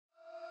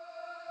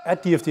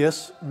At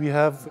DFDS, we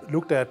have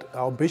looked at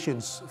our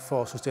ambitions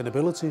for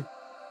sustainability.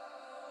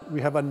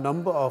 We have a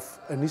number of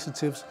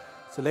initiatives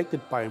selected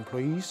by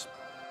employees,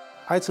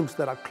 items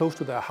that are close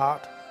to their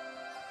heart,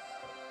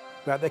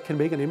 where they can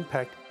make an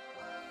impact.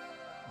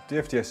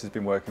 DFDS has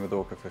been working with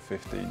ORCA for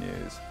 15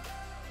 years.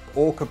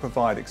 ORCA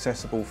provide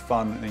accessible,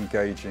 fun and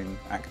engaging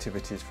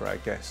activities for our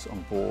guests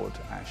on board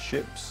our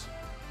ships.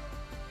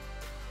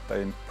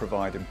 They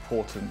provide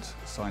important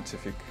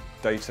scientific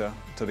data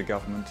to the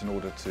government in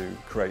order to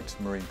create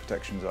marine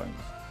protection zones.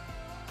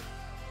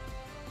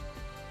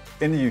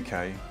 In the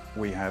UK,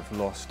 we have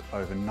lost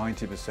over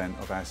 90%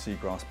 of our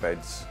seagrass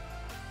beds.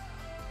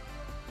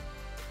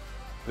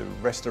 The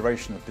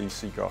restoration of these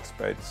seagrass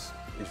beds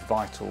is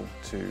vital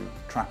to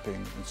trapping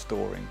and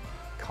storing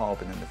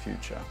carbon in the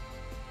future.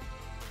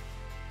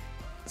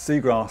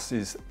 Seagrass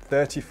is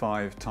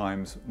 35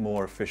 times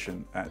more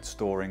efficient at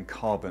storing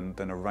carbon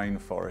than a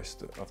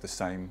rainforest of the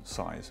same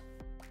size.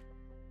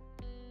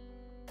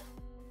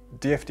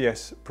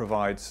 DFDS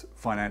provides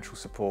financial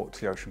support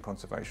to the Ocean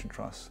Conservation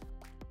Trust.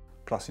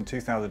 Plus in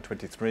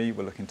 2023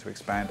 we're looking to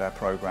expand our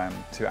programme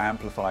to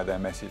amplify their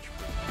message.